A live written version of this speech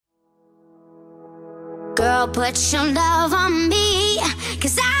Girl, put your love on me,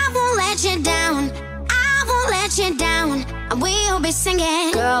 'cause I won't let you down. I won't let you down. And we'll be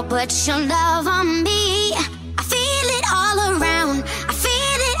singing. Girl, put your love on me. I feel it all around. I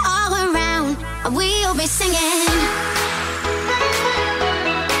feel it all around. And we'll be singing.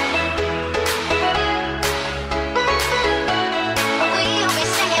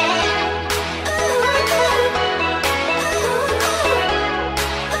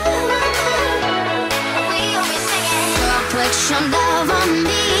 Put your love on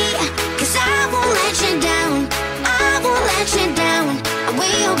me, 'cause I won't let you down. I won't let you down. And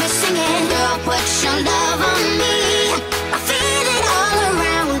we'll be singing. Girl, put your love on me. I feel it all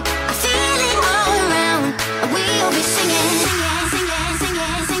around. I feel it all around. And we'll be singing.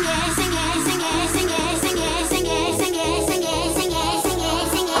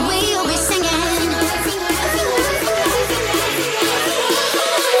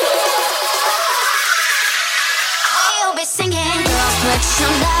 Put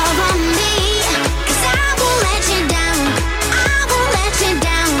your love on me, 'cause I won't let you down. I won't let you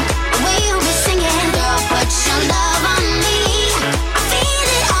down. We'll be singing. Girl, put your love on me. I feel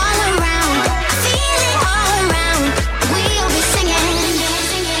it all around. I feel it all around. We'll be singing.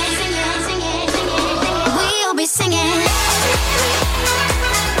 We'll be singing.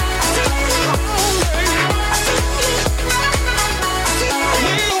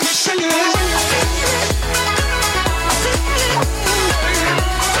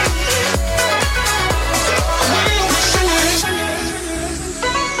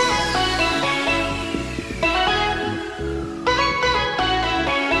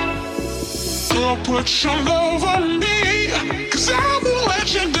 Put your love on me, 'cause I won't let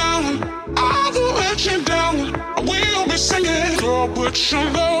you down. I won't let you down. I will be singing. Girl, put your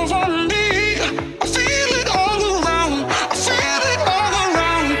love on me. I feel it all around. I feel it all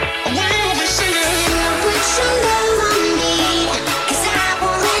around. I will be singing. Girl, put your love on me, 'cause I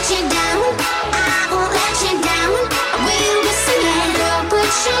won't let you down. I won't let you down. I will be singing. Girl,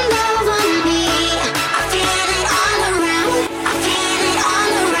 put your love on me. I feel it all around. I feel it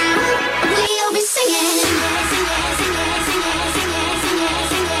all around. We'll be singing.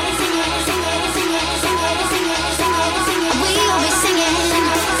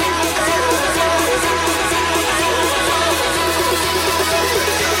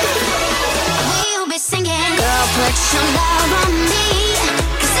 Put your love on me,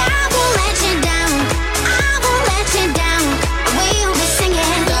 'cause I won't let you down. I won't let you down. We'll be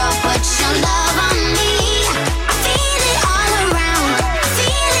singing. Girl, put your love on me. I feel it all around. I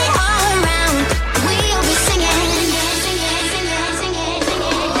feel it all around. We'll be singing.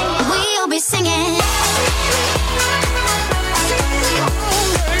 We'll be singing.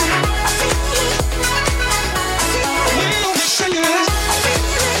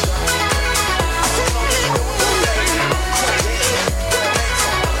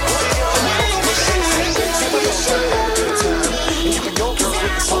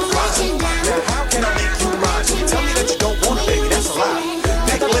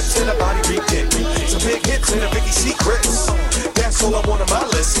 And a body redid some big hits and a Vicky secrets. That's all I want on my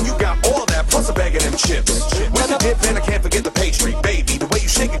list, and you got all that plus a bag of them chips. With the dip and I can't forget the pastry, baby. The way you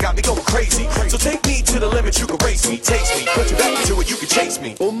shake it got me going crazy. So take me to the limit, you can race me, taste me, put your back into it, you can chase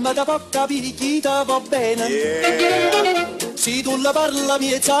me. Come da porca picchita va bene. Yeah. Se tu la parla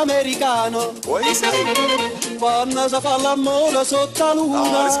miezza americano. What you say? Quando si fa l'amore sotto la luna.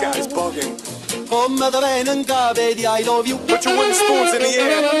 Oh, this guy is bugging. Come da bene in cave di I love you. Put your wooden spoons in the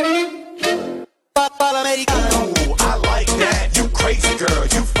air. Papa l'americano. Ooh, I like that. You crazy girl,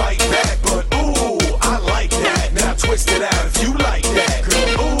 you fight back, but ooh, I like that. Now twist it out if you like that.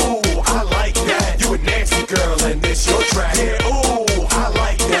 Girl, ooh, I like that. You a nasty girl and this your track. Yeah, ooh, I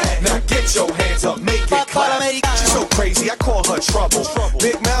like that. Now get your hands up, make it clap. She's so crazy, I call her trouble.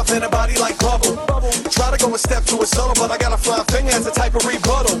 Big mouth and a body like bubble. Try to go a step to a solo, but I got a flying finger as a type of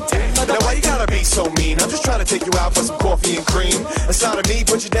rebuttal. Now why you gotta be so mean? I'm just trying to take you out for some coffee and cream. Inside of me,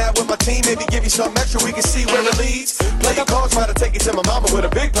 put you down with my team. Maybe give you something extra, we can see where it leads. Play your cards, try to take it to my mama with a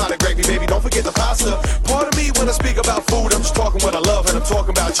big pot of gravy, baby. Don't forget the pasta. Part of me when I speak about food, I'm just talking what I love, and I'm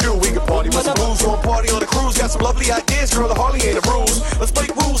talking about you. We can party with some booze, going party on the cruise. Got some lovely ideas, girl. The Harley ain't a bruise. Let's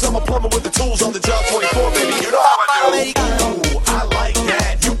break rules. I'm a plumber with the tools on the job 24, baby. You know how I do. Ooh, I like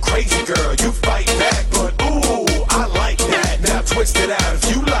that. You crazy girl, you fight back, but ooh, I like that. Now twist it out if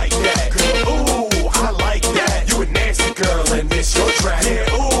you like that. Girl, ooh, I like that. You a nasty girl and this your track.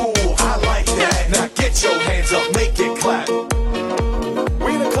 Yeah, ooh, I like that. Now get your hands up, make it clap.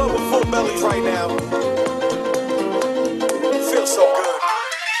 We in a club with full bellies right now. Feels so good.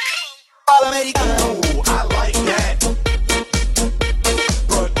 Ooh, I like that.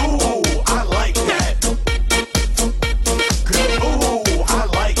 But ooh,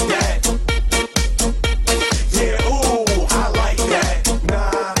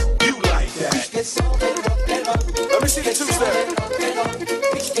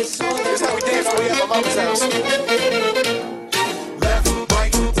 mama's house. Left,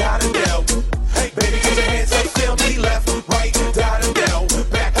 right, down and down. Hey, baby, put your hands up, feel me. Left, right, down and down.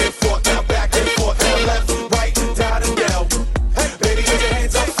 Back and forth, now back and forth, now left, right, down and down. Hey, baby, put your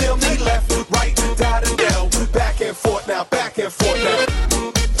hands up, feel me. Left, right, down and down. Back and forth, now back and forth, now.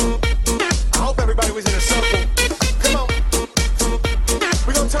 I hope everybody was in a circle. Come on.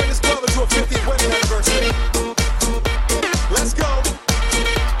 We're gonna turn this club into a 50th wedding anniversary. Let's go.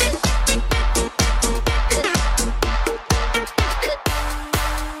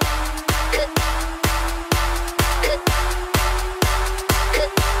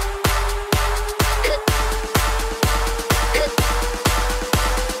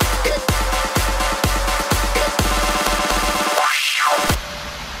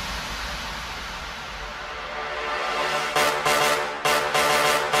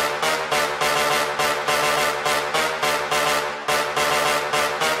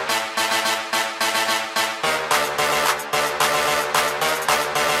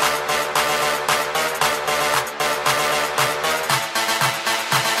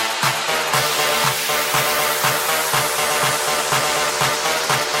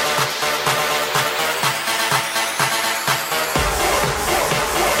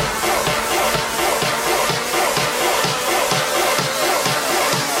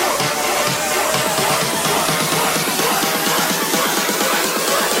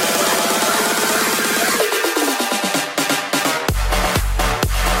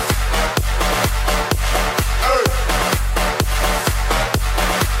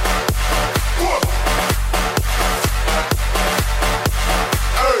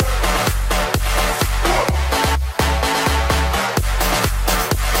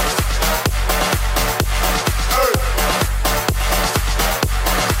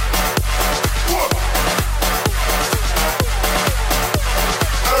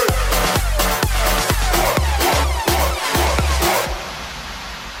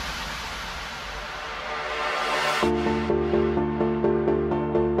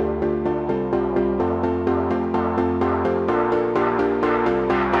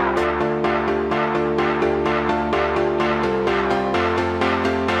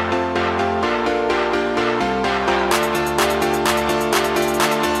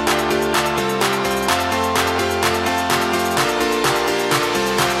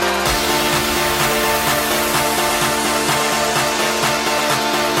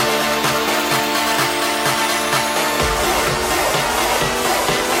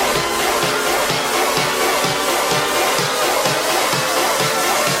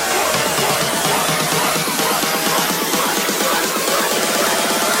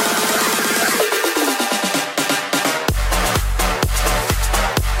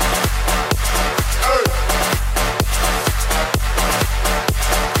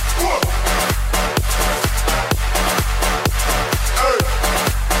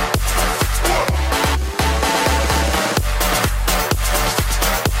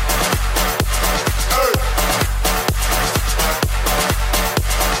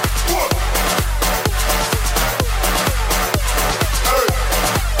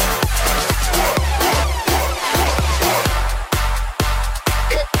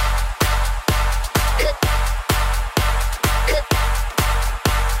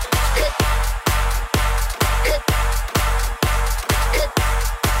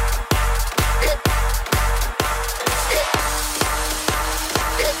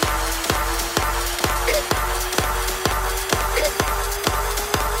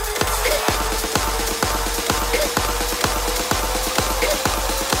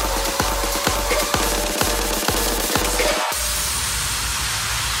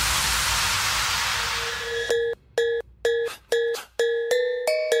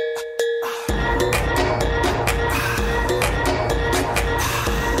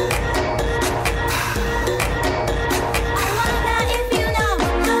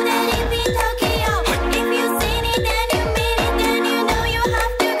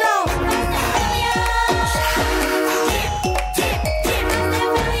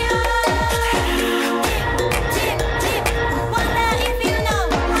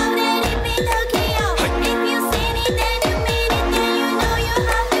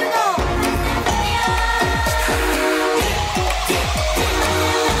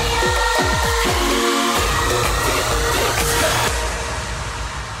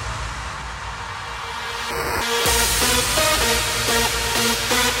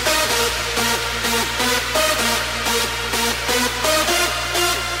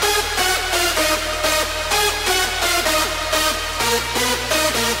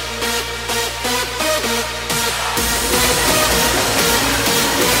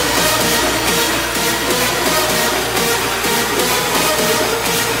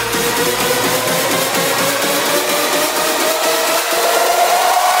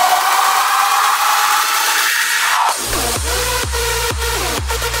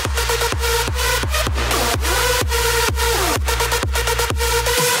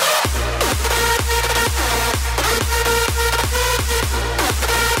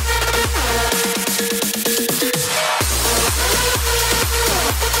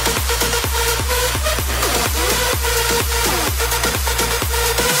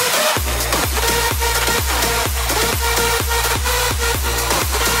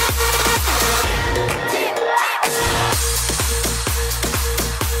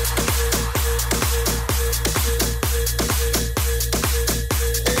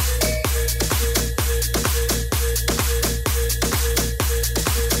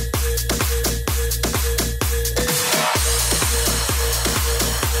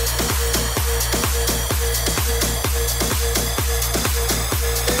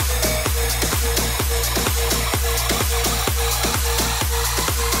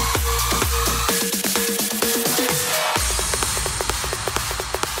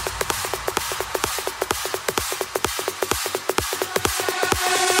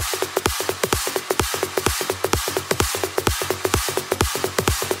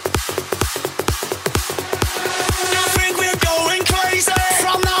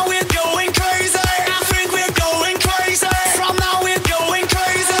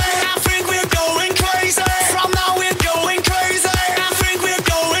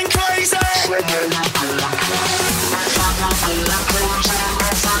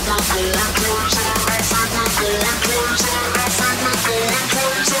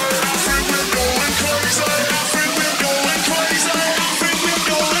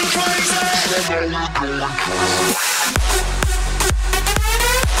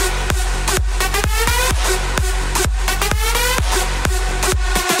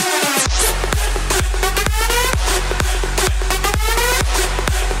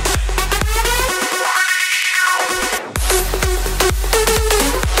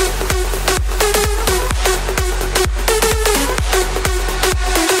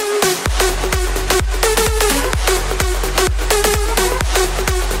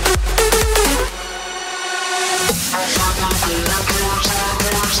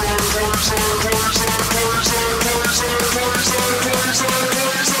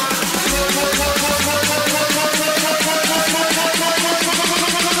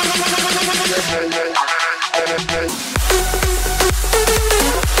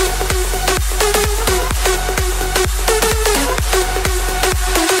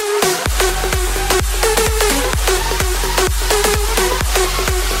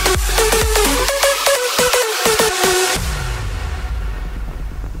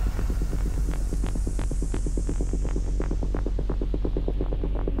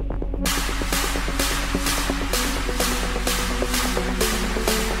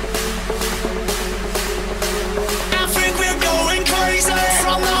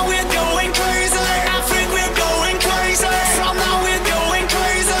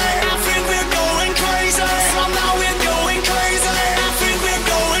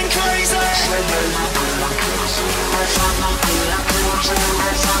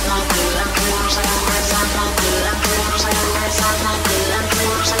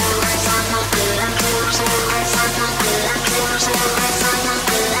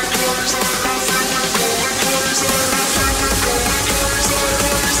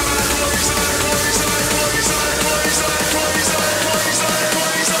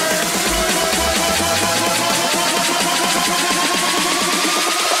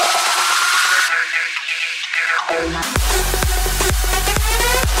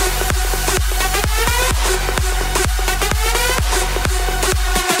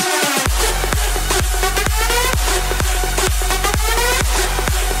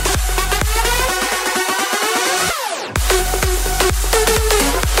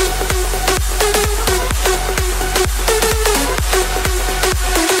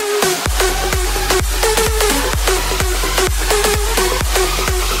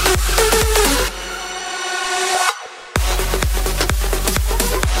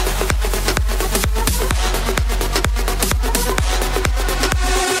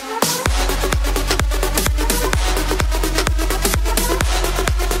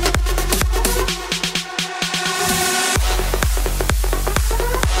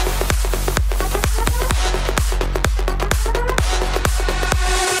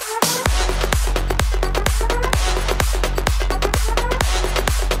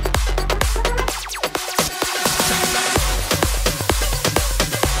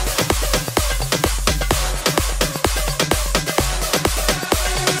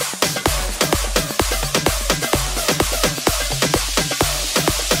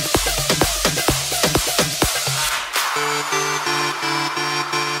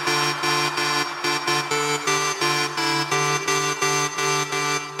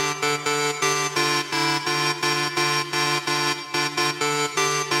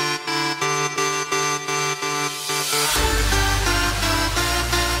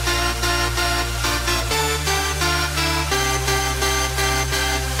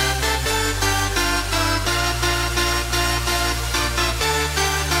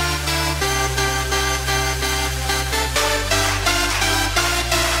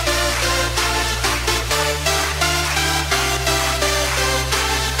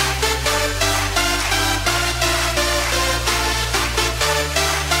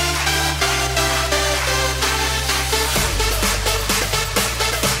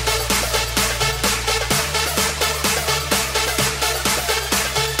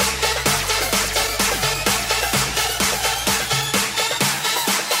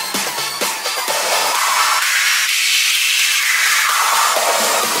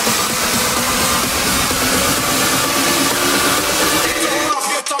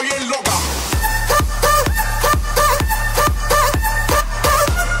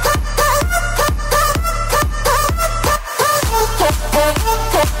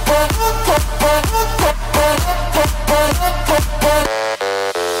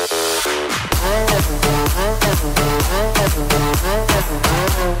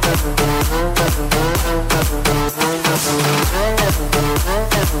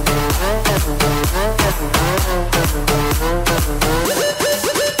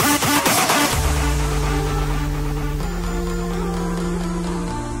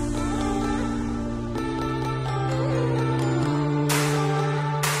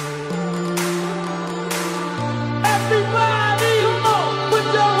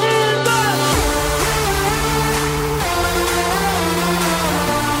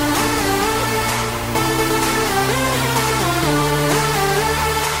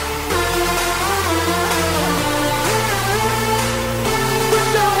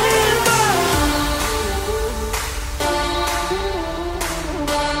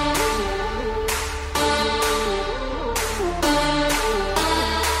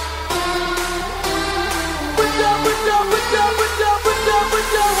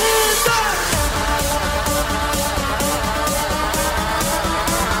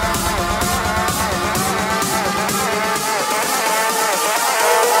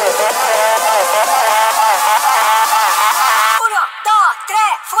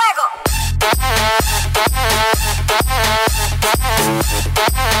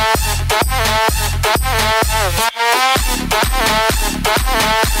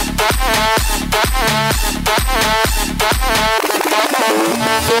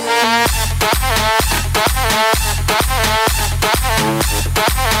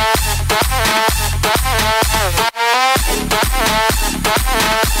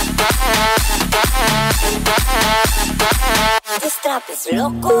 strap is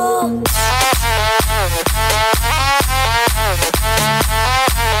loco.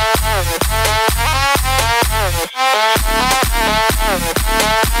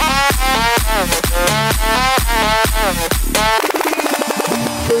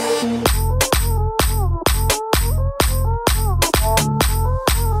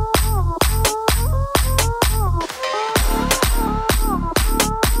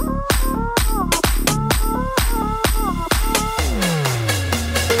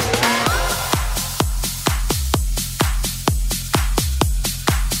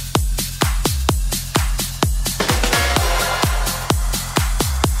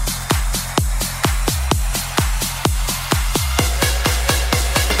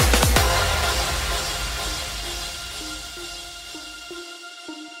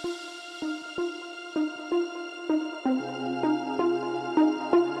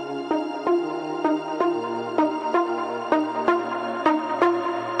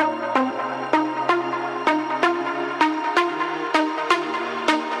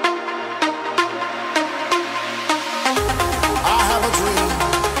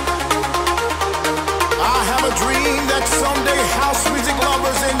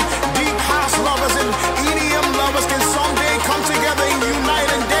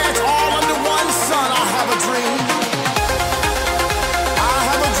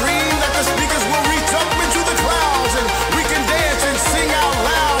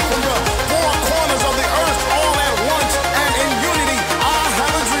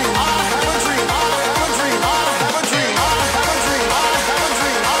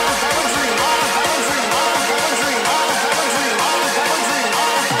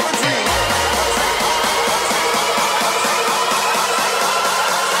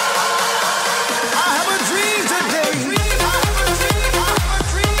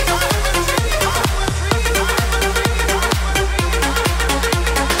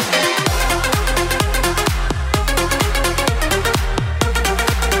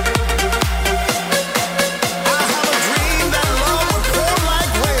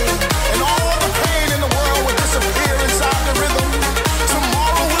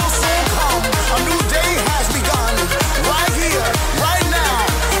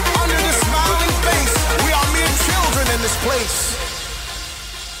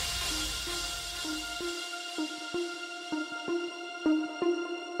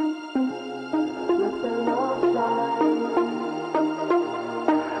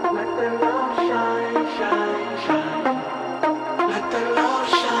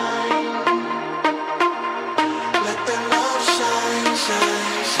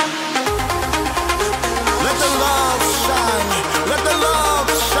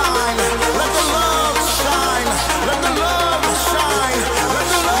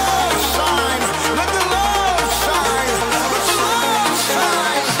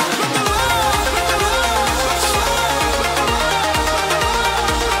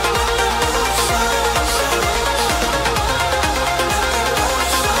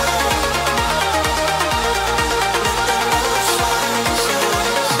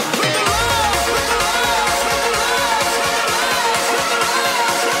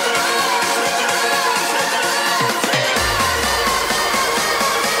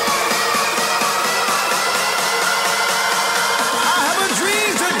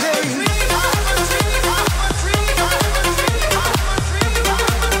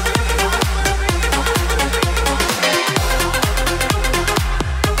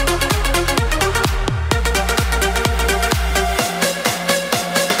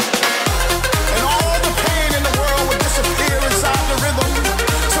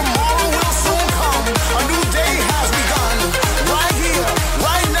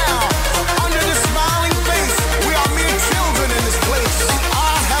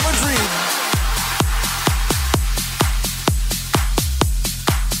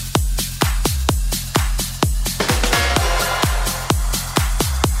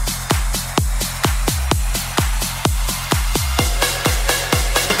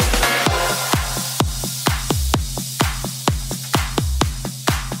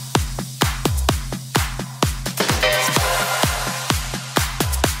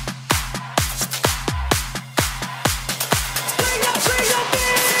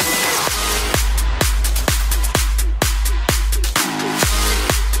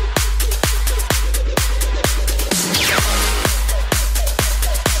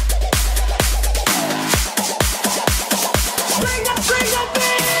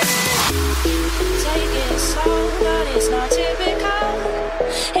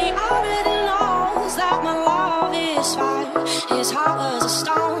 His heart was a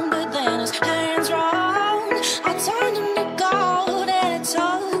stone, but then his hands were on. I turned him to gold.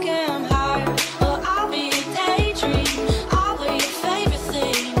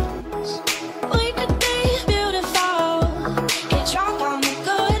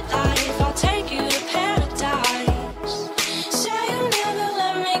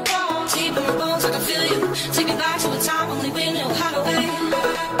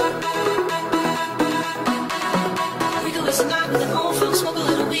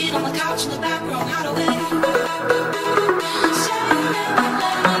 beat on the couch in the background, how do they? Say you never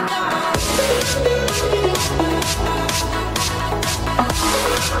let me go.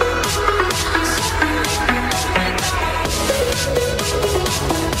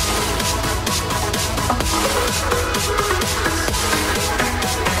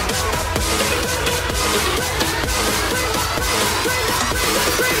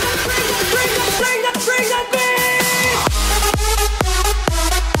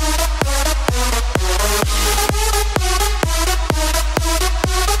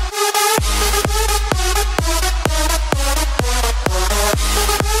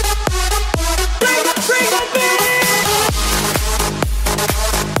 Bring that beat!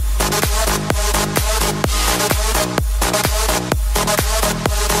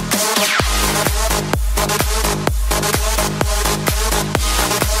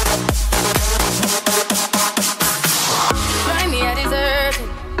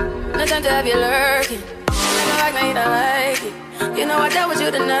 To have you lurking, you like me, you don't like it. You know I dealt with you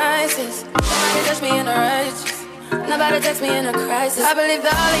the nicest. Nobody touched me in a righteous. Nobody text me in a crisis. I believed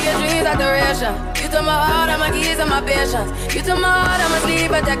all of your dreams are duration. You took my heart, all my keys, and my patience. You took my heart, I'ma sleep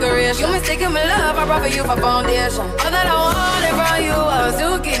a decoration. You mistaken my love, I brought for you for foundation. All that I wanted from you was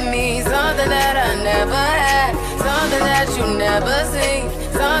to give me something that I never had, something that you never seen,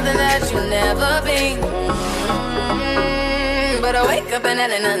 something that you never been. But I wake up and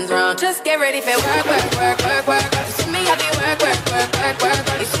nothing's wrong. Just get ready for work, work, work, work, work. You see me, I be work, work, work, work,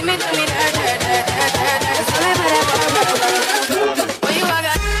 work. You see me, do me, dirt, dirt, dirt, dirt, dirt. It's all about that work, work, work, work. When you walk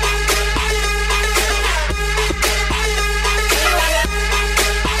out,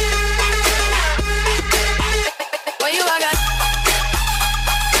 when you walk out,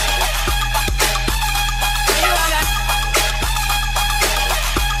 when you walk out,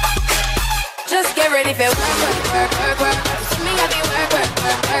 just get ready for work, work, work, work, work. I be work, work,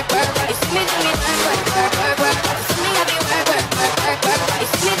 work, work, work. You see me do me work, work, work, work, work. You see me I be work, work, work, work, work. You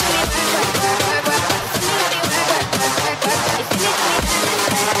see me do me work, work, work, work, work. You see me I be work, work, work, work, work.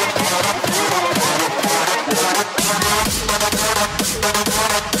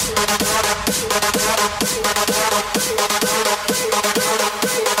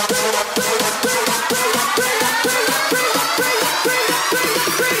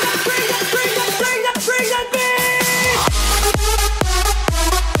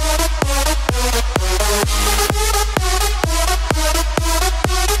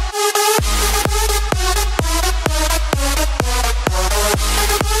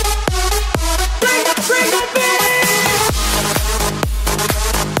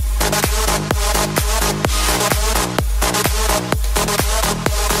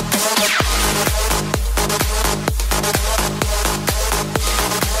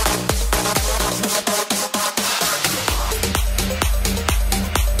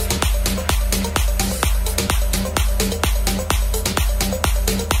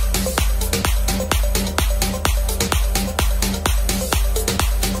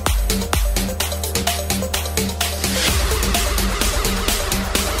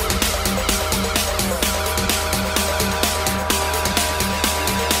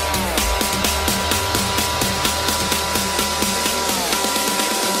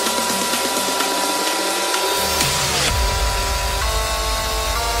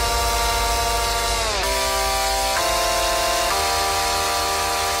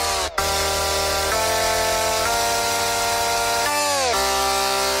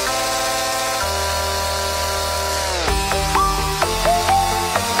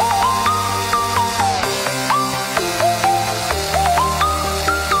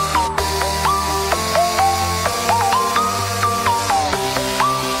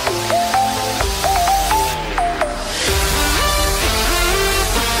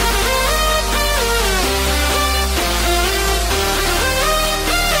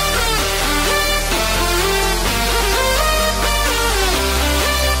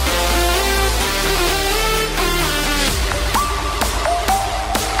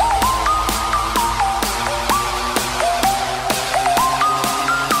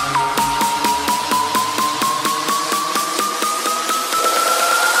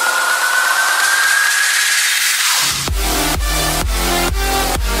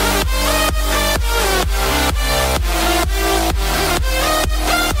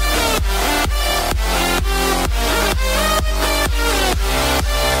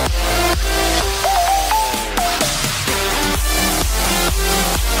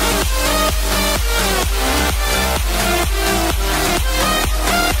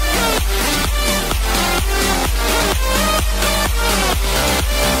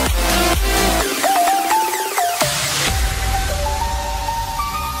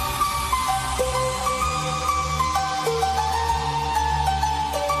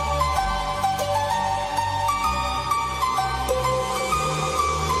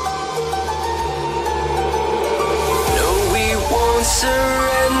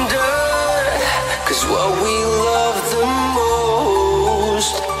 surrender. 'Cause what we love the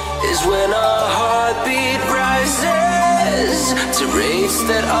most is when our heartbeat rises to rates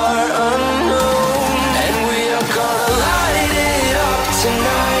that are unknown. And we are gonna light it up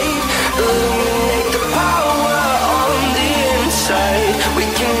tonight, illuminate the power on the inside. We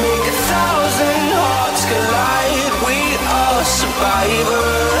can make 1,000 hearts collide. We are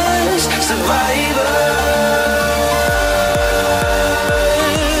survivors, survivors.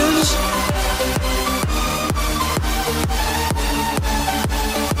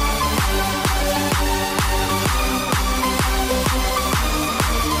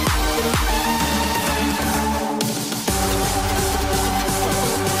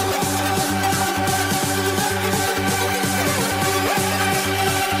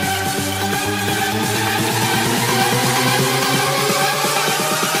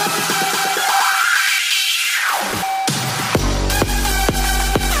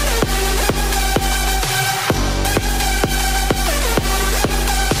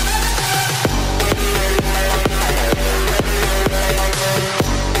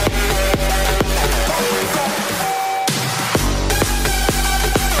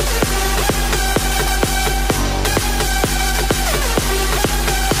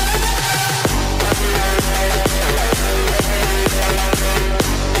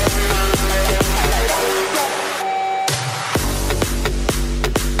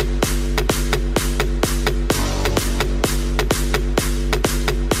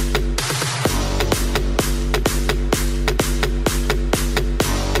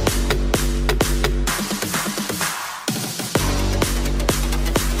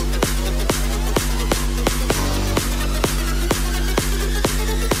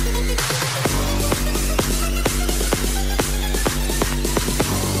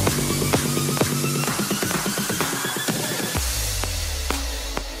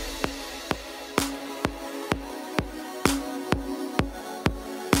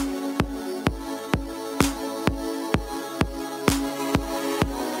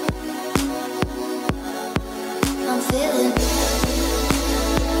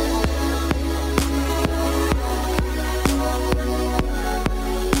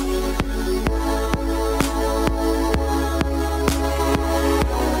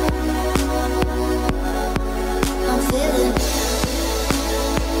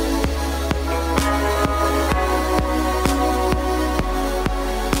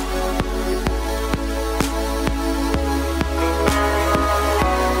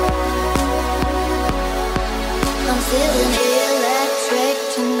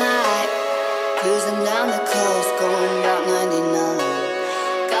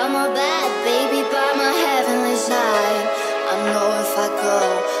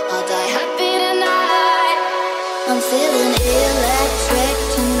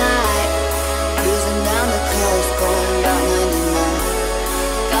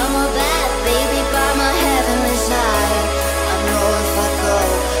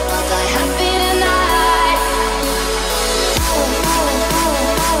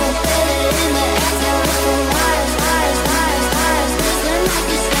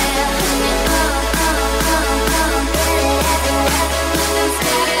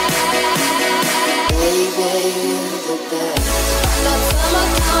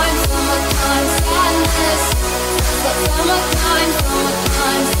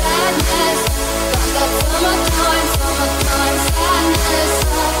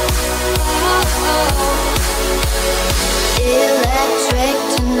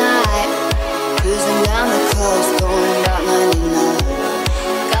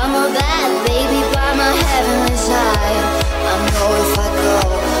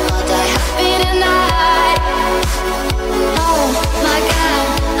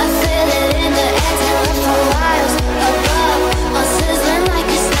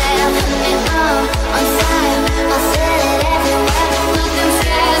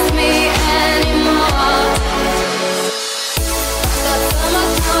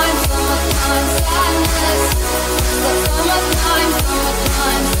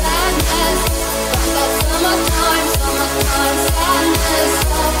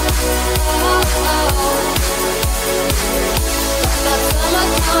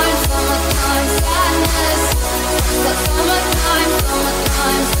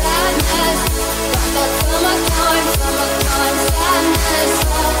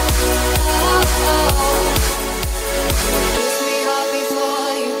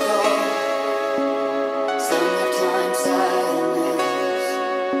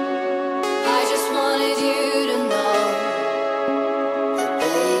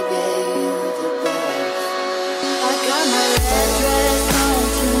 Red dress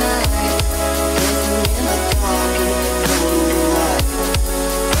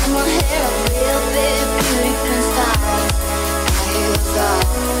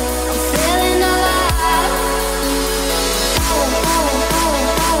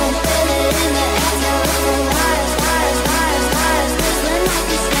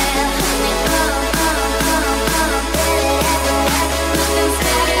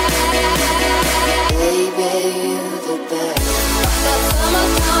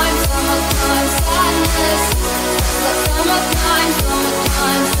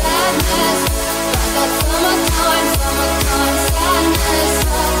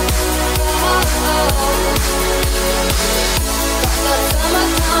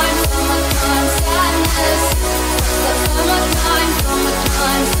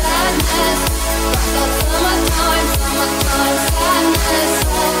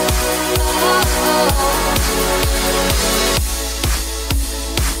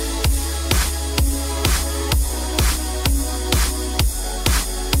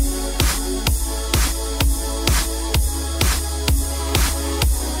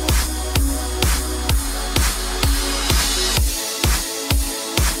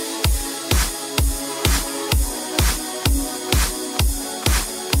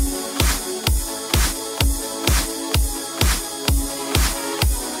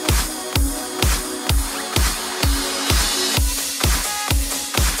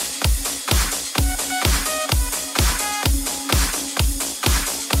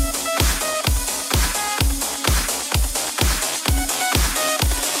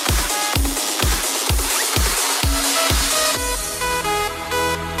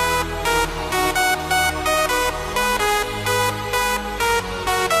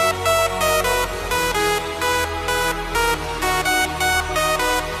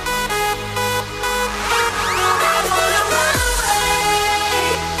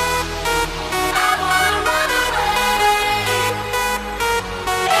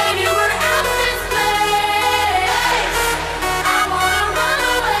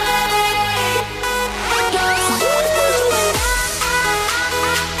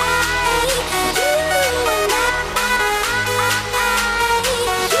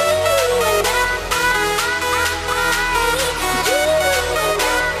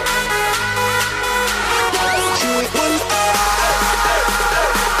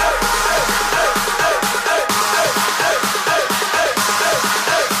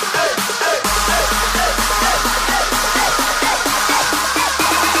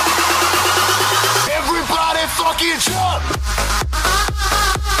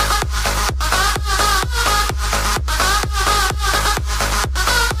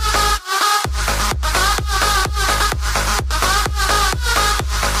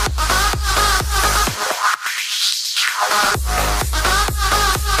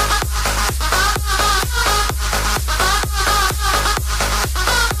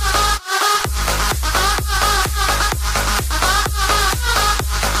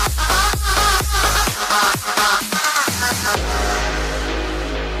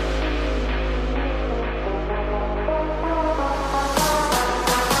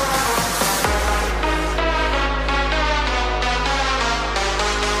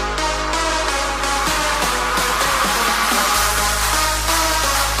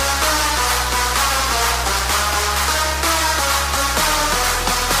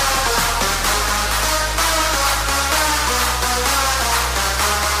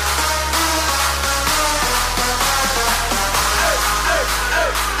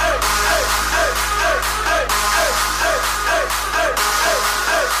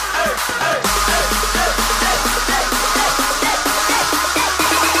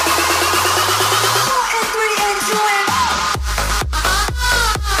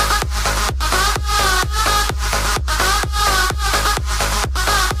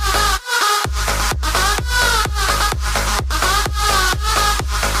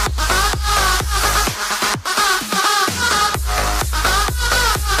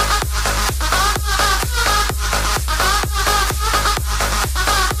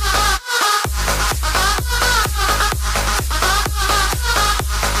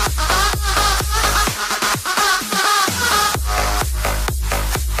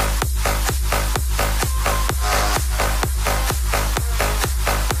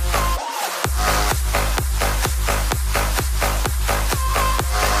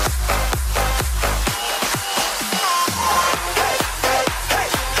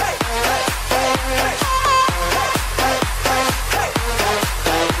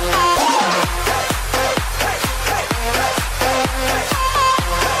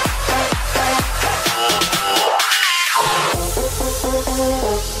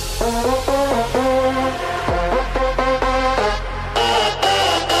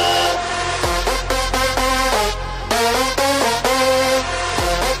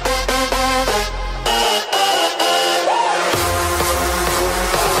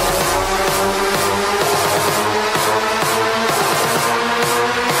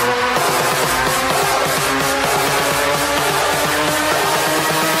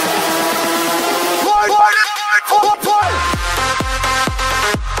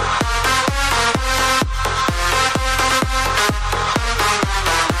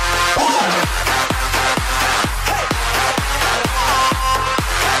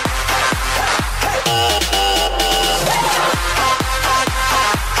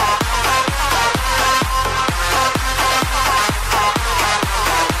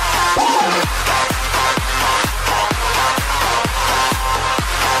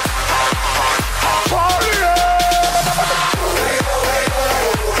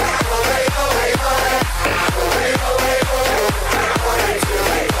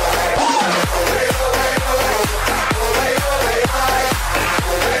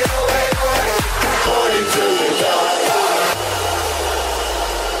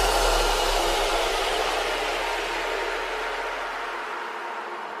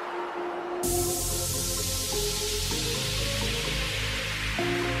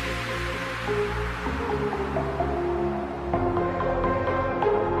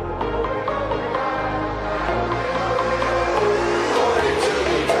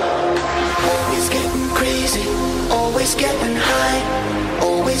Always getting high,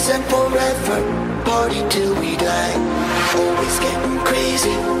 always and forever, party till we die. Always getting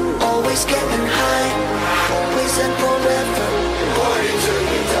crazy, always getting high, always and forever, party till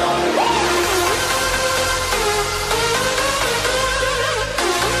we die.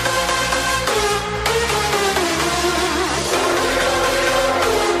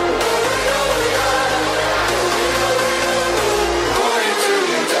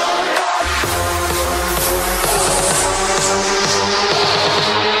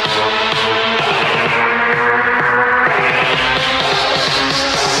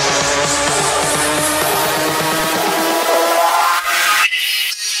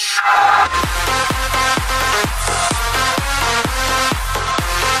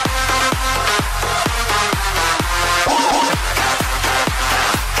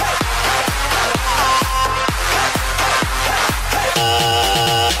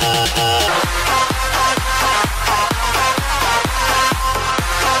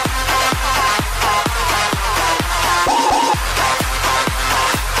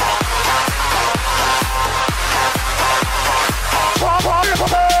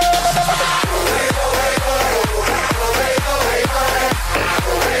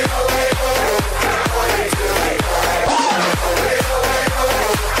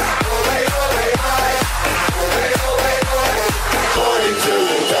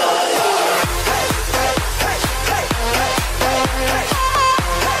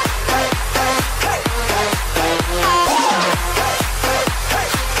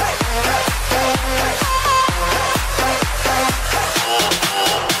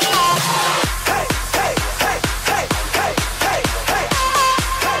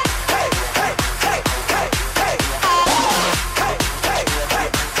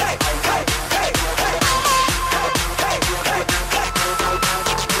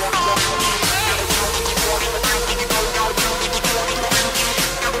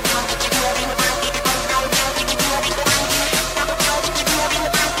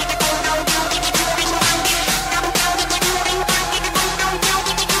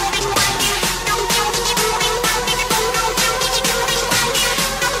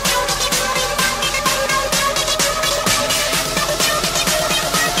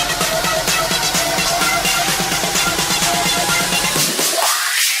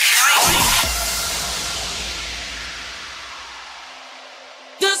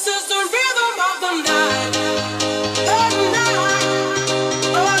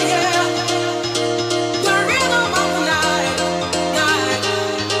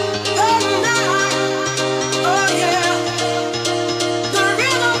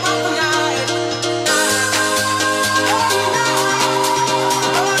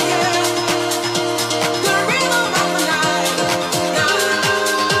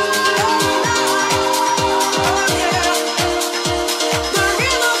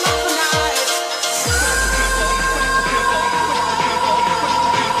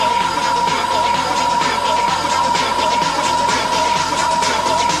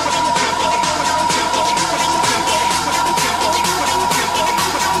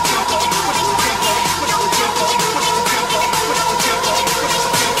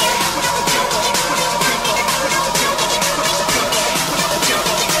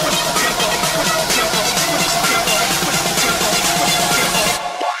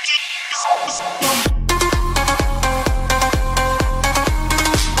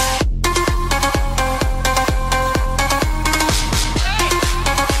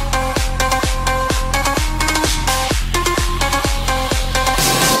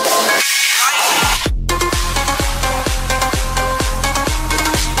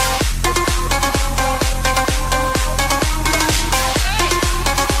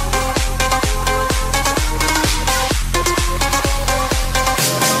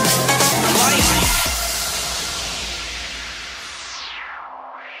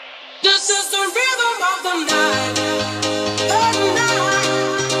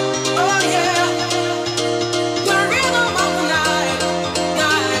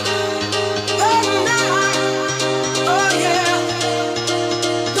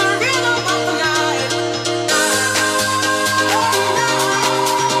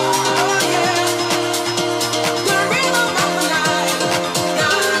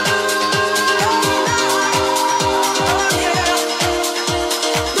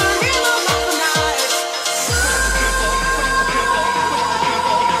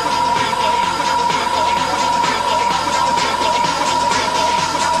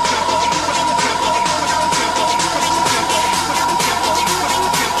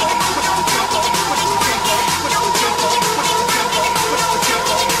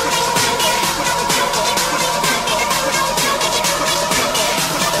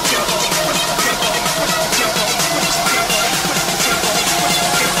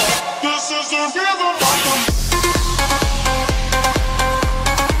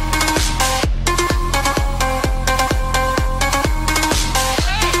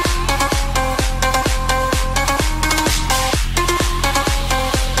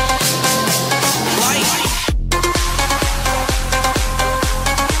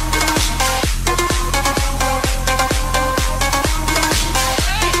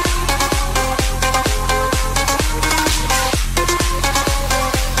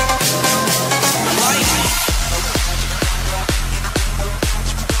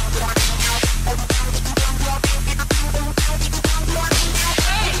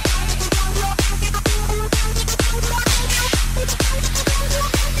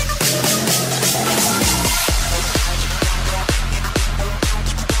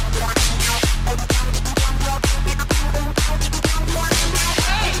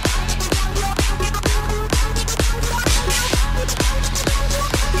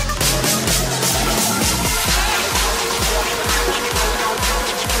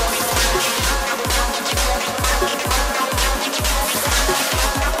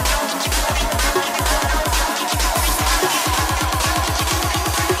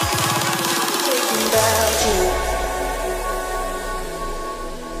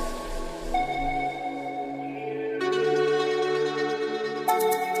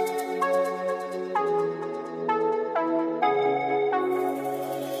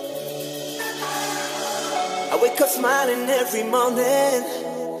 wake up smiling every morning.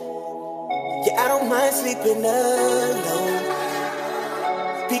 Yeah, I don't mind sleeping alone.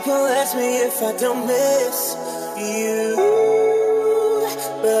 People ask me if I don't miss you,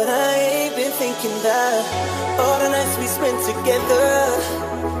 but I ain't been thinking about all the nights we spent together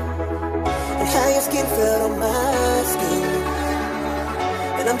and how your skin felt on my skin.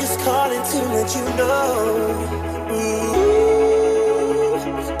 And I'm just calling to let you know, ooh,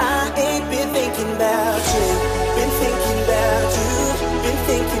 I ain't been thinking about you, been thinking about you, been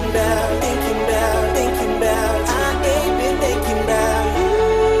thinking about, thinking about, thinking about. I ain't been thinking about you,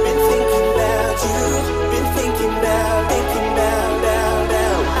 been thinking about you, been thinking about, thinking about,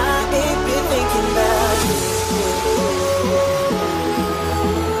 about. I ain't been thinking about you.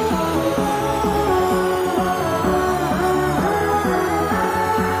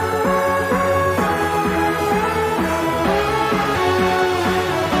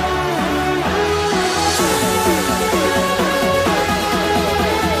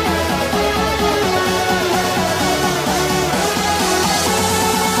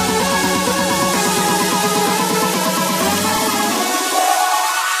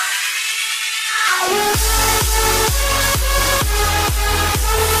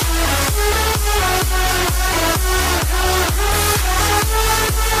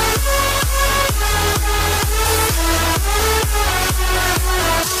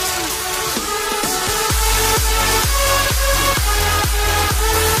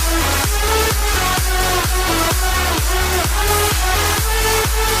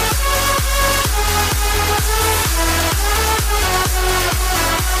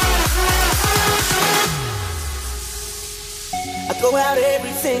 Go out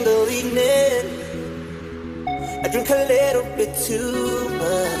every single evening. I drink a little bit too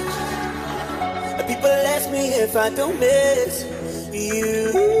much. People ask me if I don't miss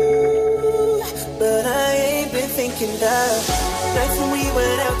you, but I ain't been thinking about nights when we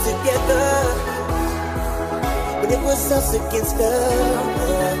went out together, when it was us against the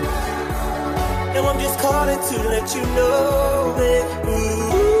world. Now I'm just calling to let you know that,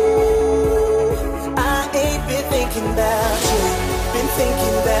 ooh, I ain't been thinking about you. Been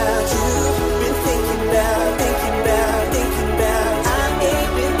thinking about you, been thinking about, thinking about, thinking about. I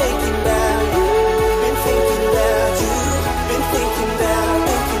ain't been thinking about you, been thinking about you, been thinking about,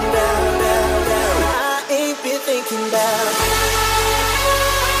 thinking about.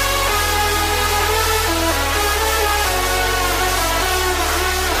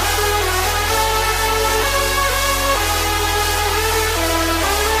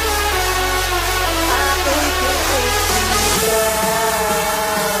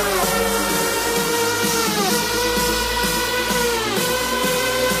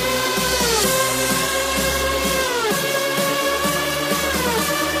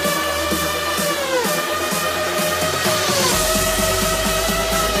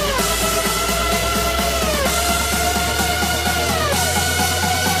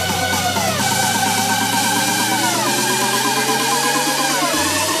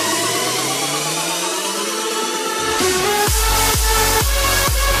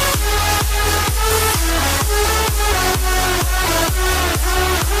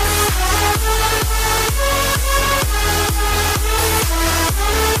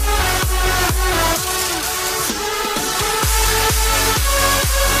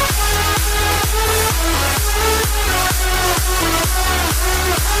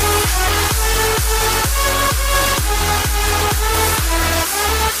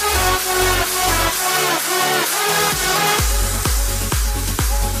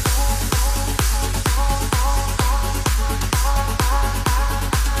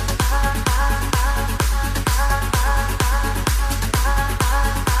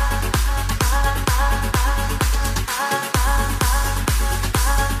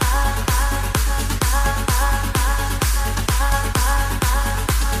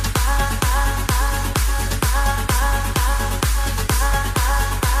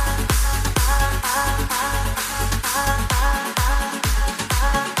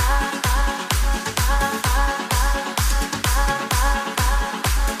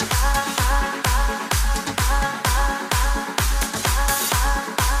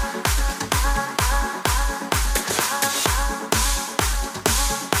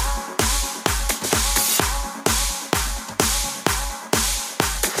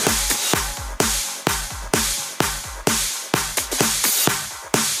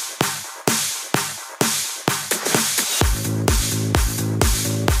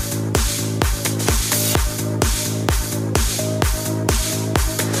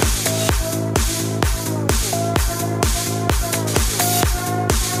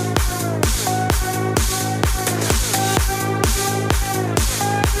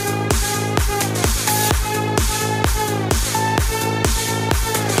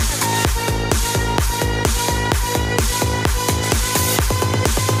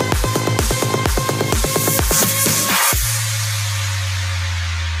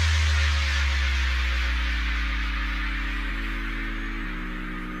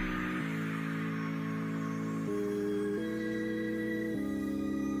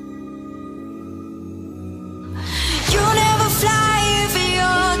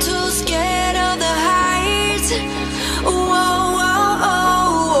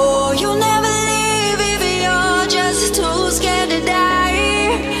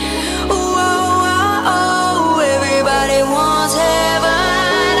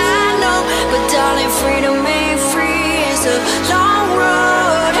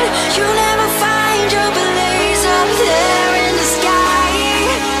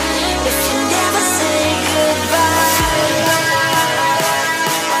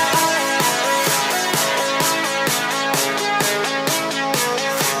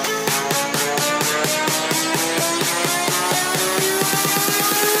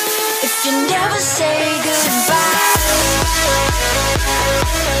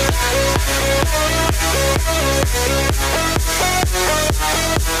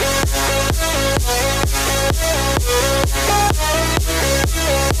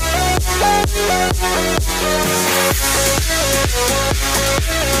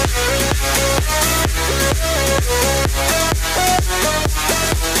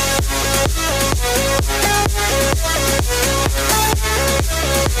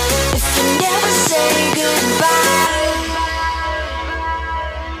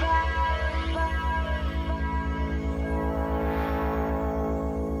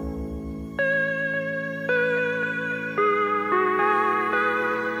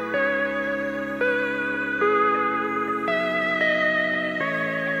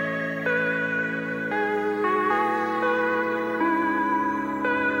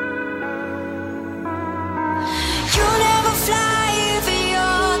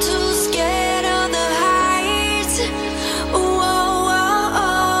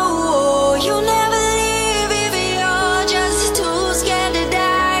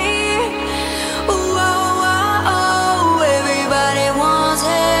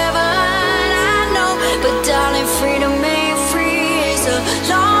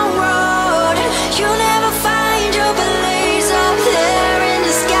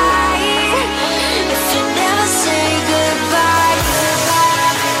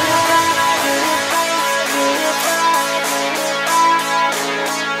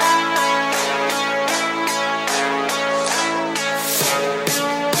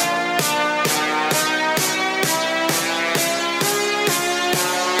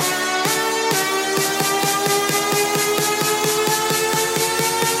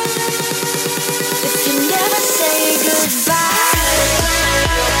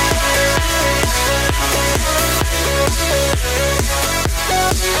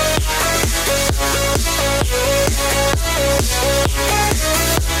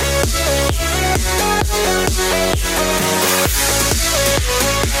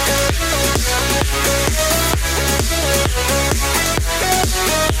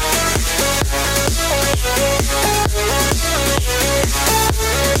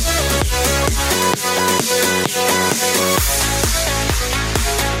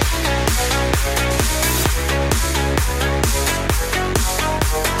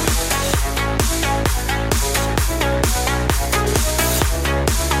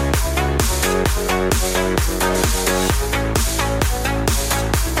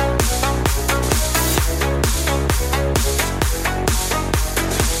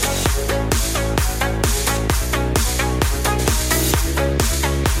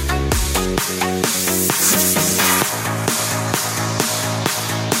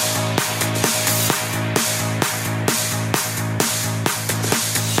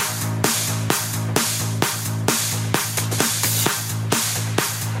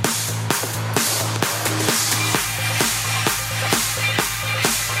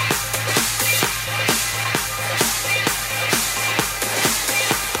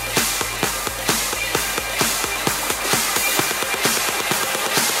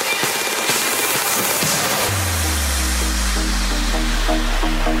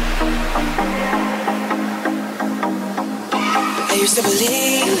 used to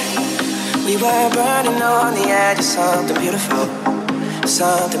believe we were burning on the edge of something beautiful,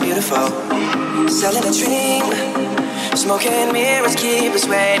 something beautiful. Selling a dream, smoking mirrors keep us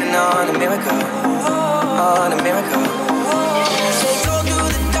waiting on a miracle, on a miracle. They go through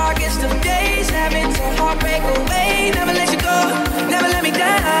the darkest of days, having to heartbreak away. Never let you go, never let me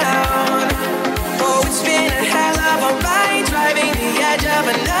down. Oh, it's been a hell of a ride, driving the edge of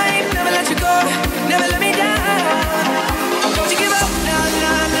a knife. Never let you go, never let me down. Don't you give up, no,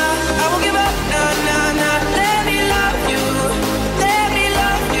 no, no. I won't give up, no, no, no. Let me love you, let me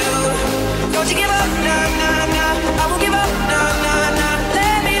love you. Don't you give up, no, no, no. I won't give up, no, no, no.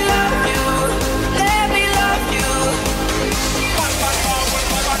 Let me love you, let me love you.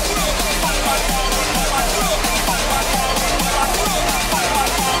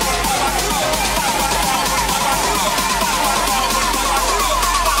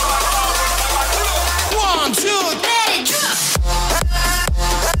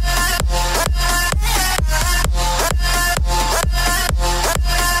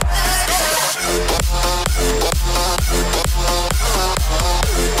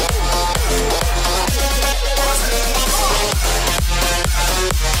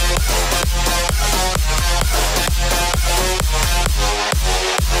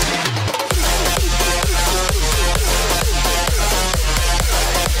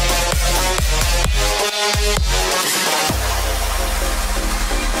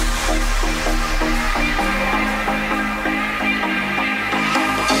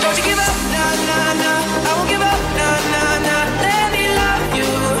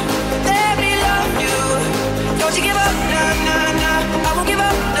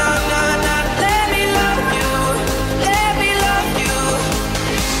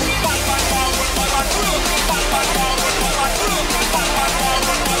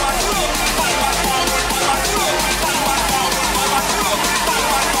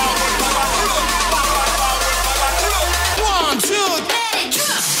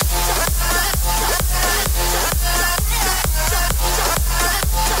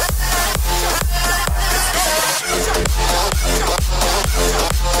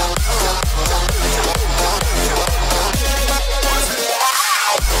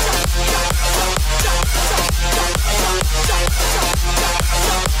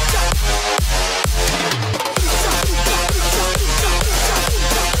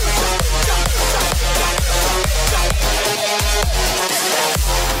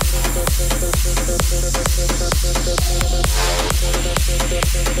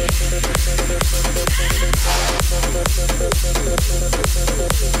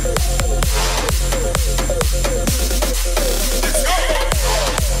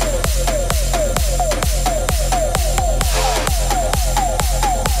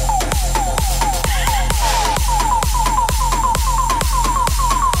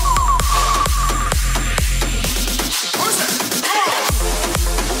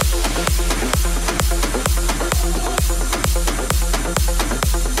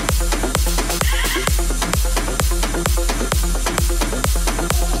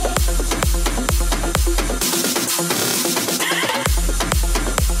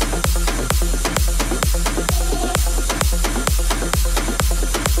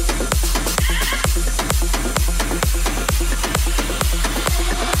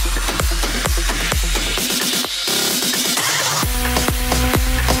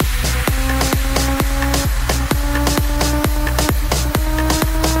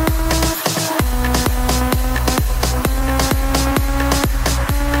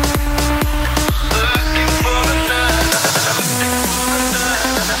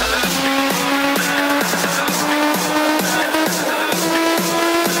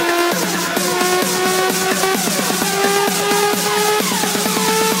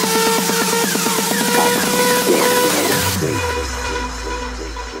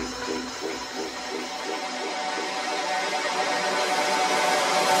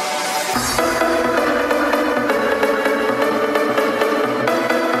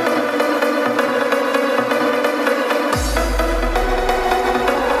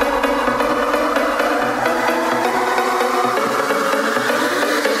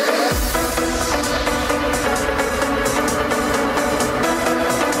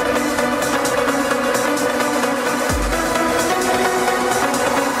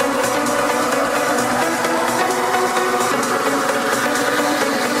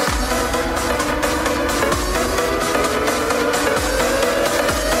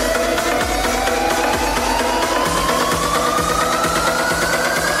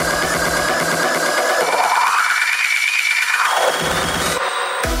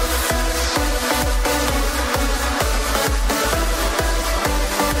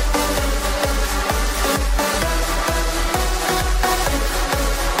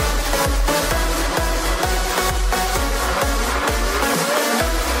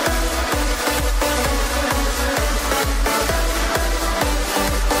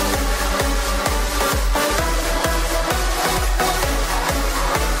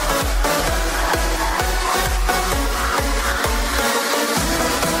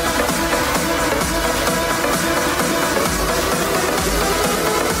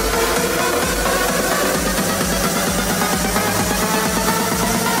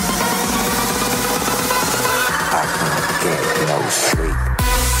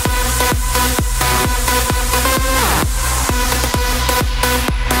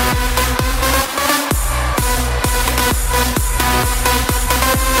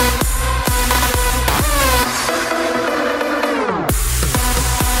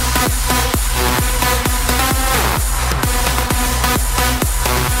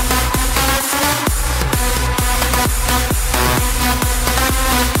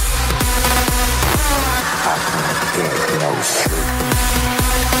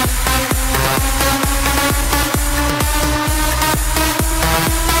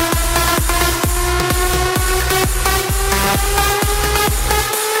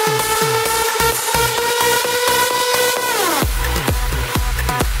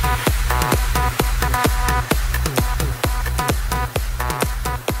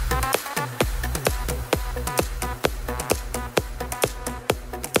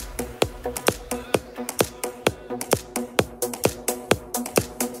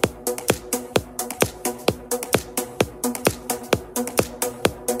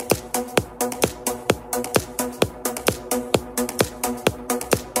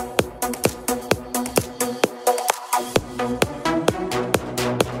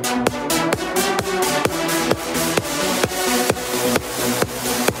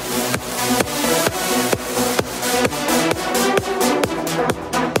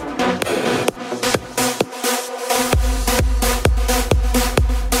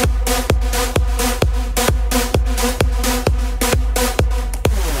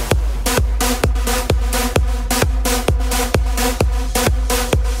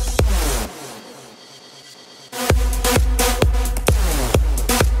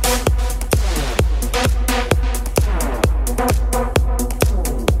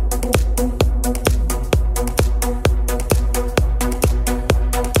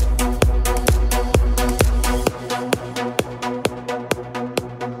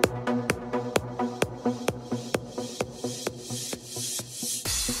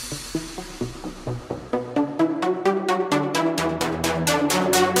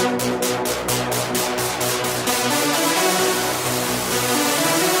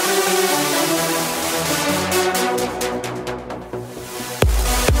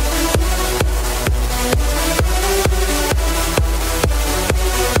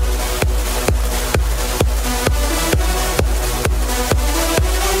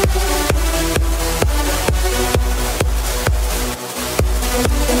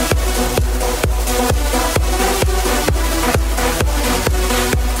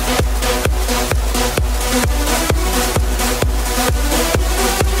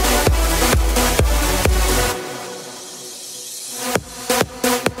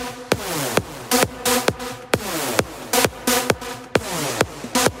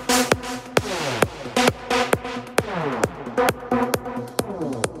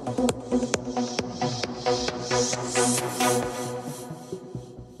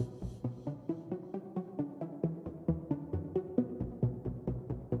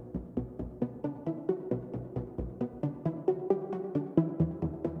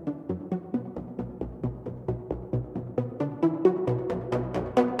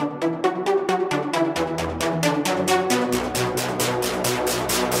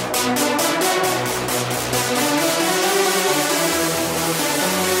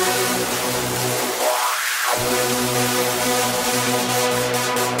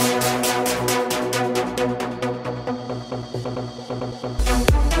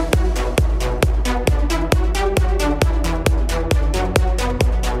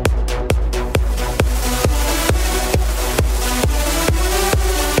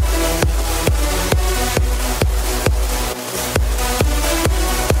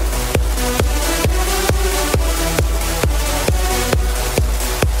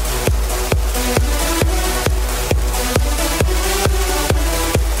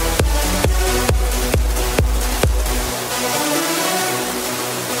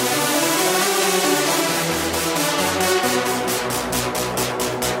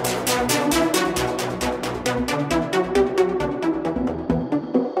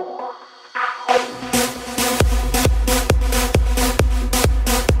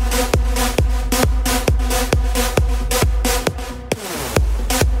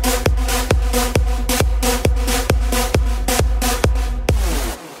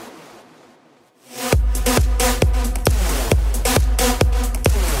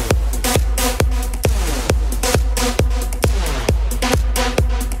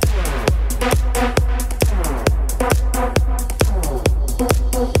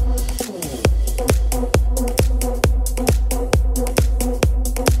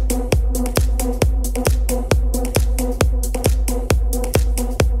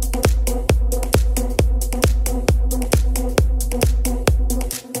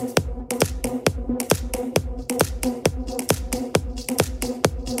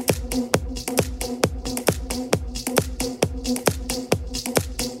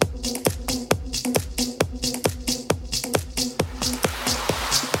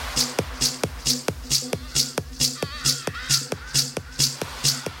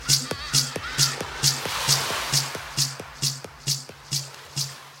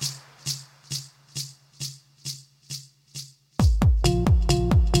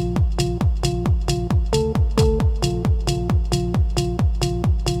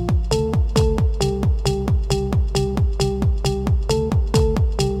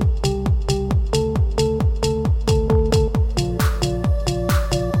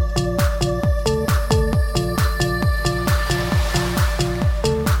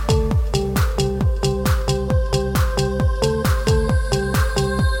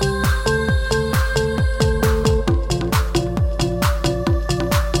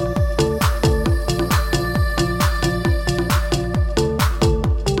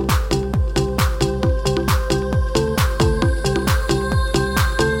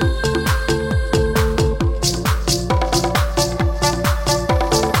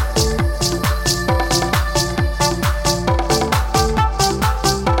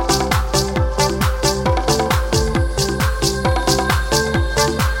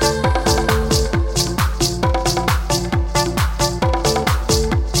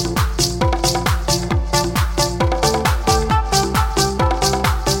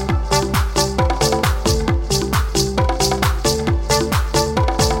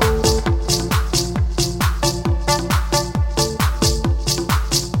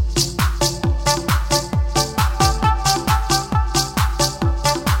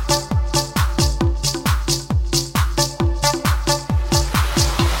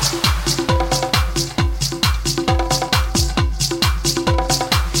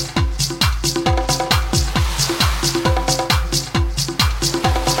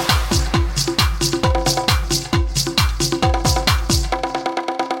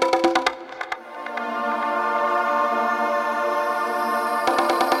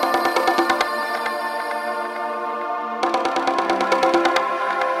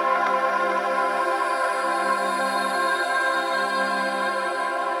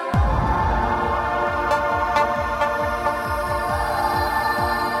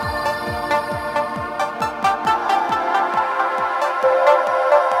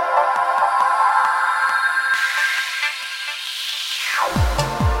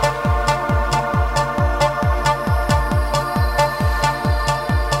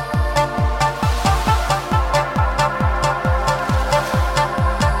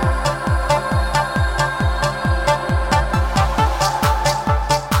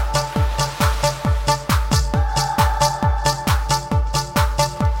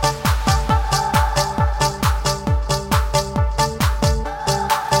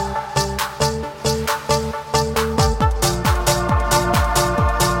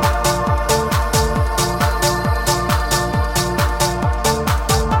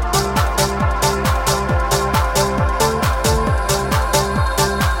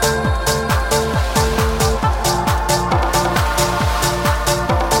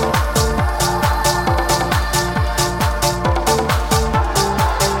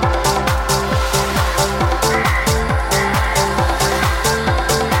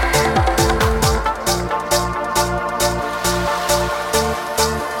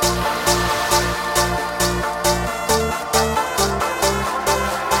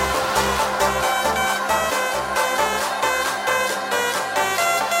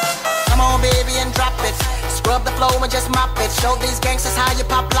 flow and just mop it. Show these gangsters how you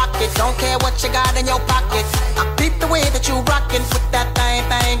pop lock it. Don't care what you got in your pocket. I peep the way that you rockin' with that thing.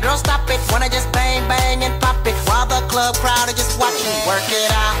 Girl, stop it. Wanna just bang, bang and pop it. While the club crowd are just watching. Work it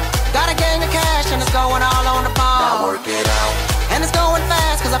out. Got a gang of cash and it's going all on the ball. Now work it out. And it's going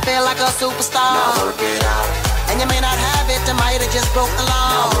fast cause I feel like a superstar. Now work it out. And you may not have it, I might have just broke the law.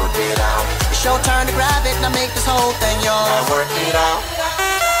 Now work it out. It's your turn to grab it and I make this whole thing yours. Now work it out.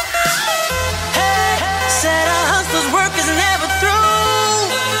 Said our hustler's work is never through.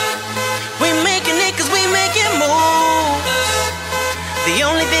 We making it cause we making moves. The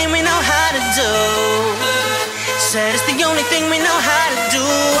only thing we know how to do. Said it's the only thing we know how to do.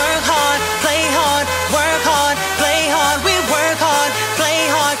 Work hard, play hard, work hard, play hard. We work hard, play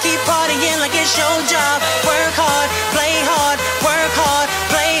hard, keep partying like it's your job. Work hard, play hard, work hard,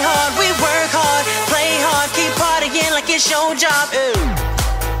 play hard. We work hard, play hard, keep partying like it's your job. Ew.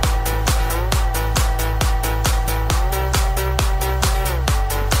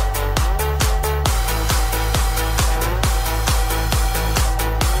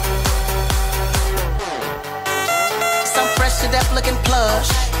 To death looking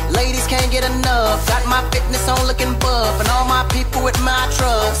plush. Ladies can't get enough. Got my fitness on looking buff. And all my people with my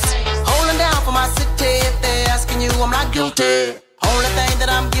trust. Holding down for my city. If they're asking you, I'm not guilty. Only thing that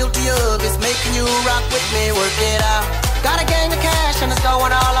I'm guilty of is making you rock with me. Work it out. Got a gang of cash and it's going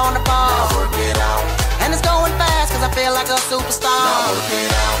all on the ball. Now work it out. And it's going fast cause I feel like a superstar. Now work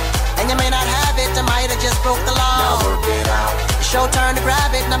it out. And you may not have it, I might have just broke the law. Now work it out. It's your turn to grab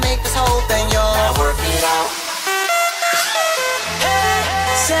it and I make this whole thing yours. Now work it out.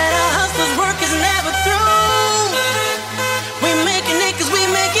 Said our hustler's work is never through. We making it cause we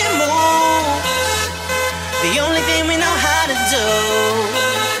making moves. The only thing we know how to do.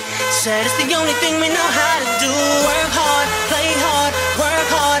 Said it's the only thing we know how to do. Work hard, play hard, work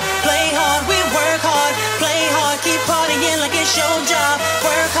hard, play hard. We work hard, play hard, keep partying like it's your job.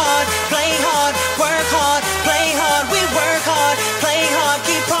 Work hard, play hard, work hard, play hard. We work hard, play hard,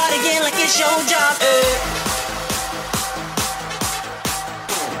 keep partying like it's your job.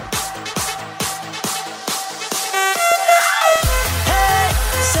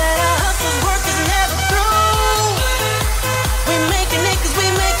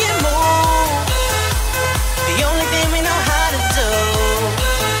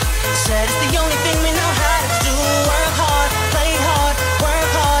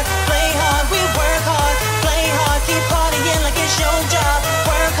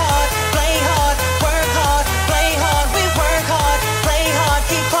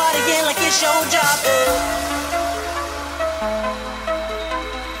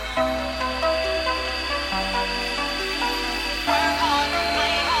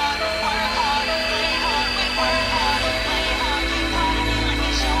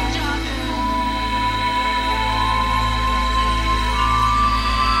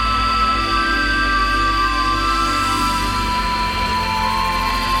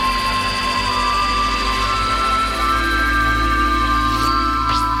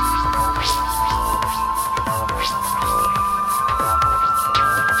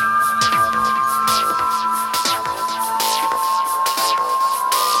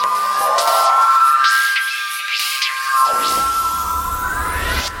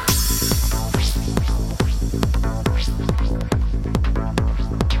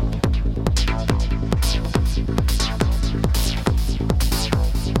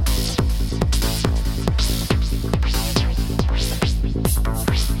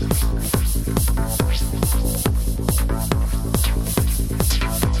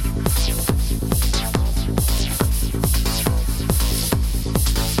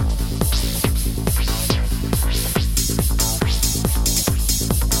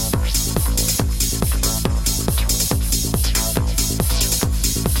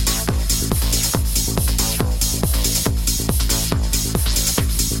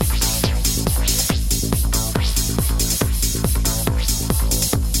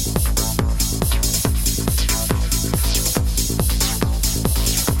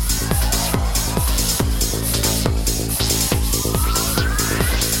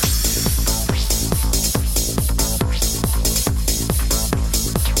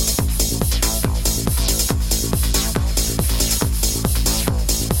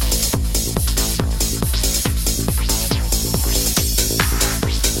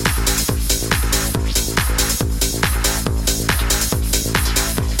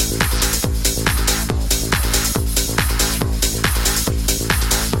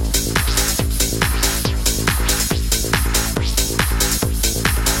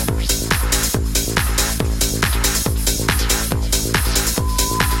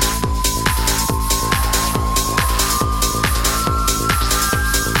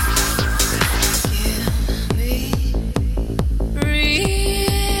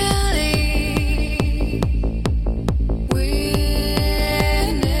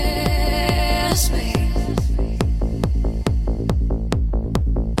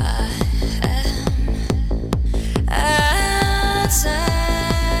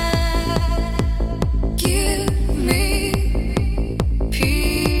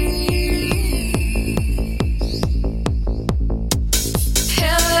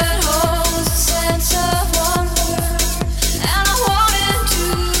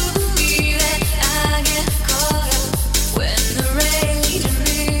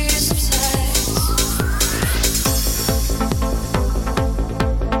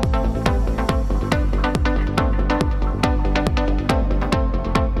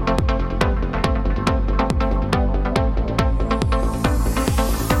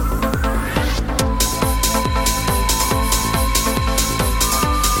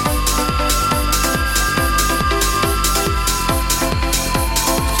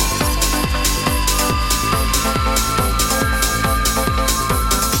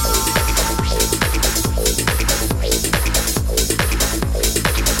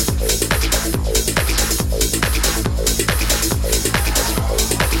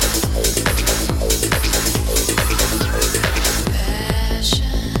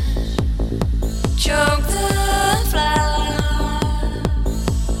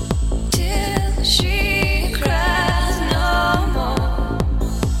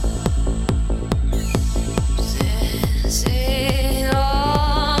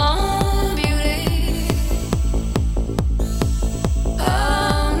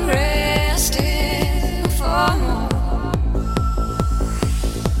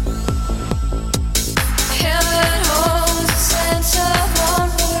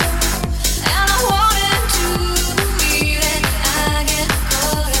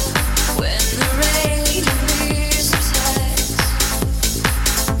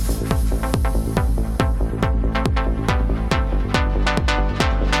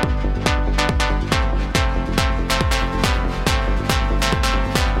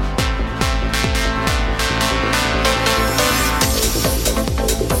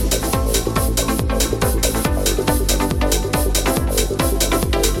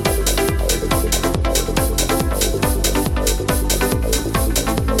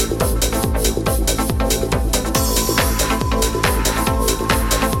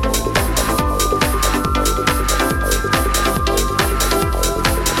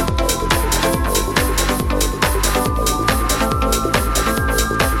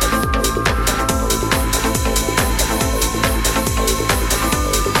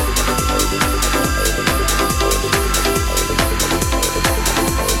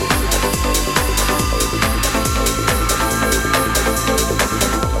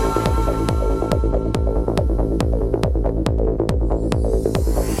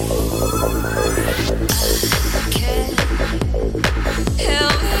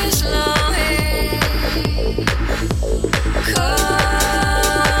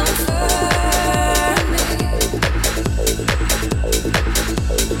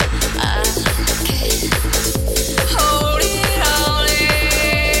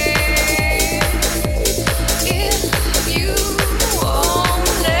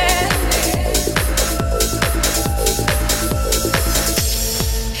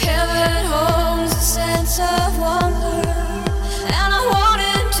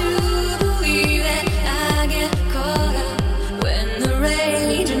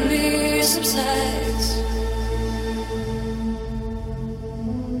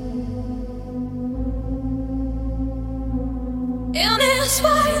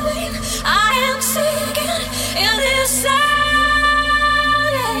 swirling. I am seeing.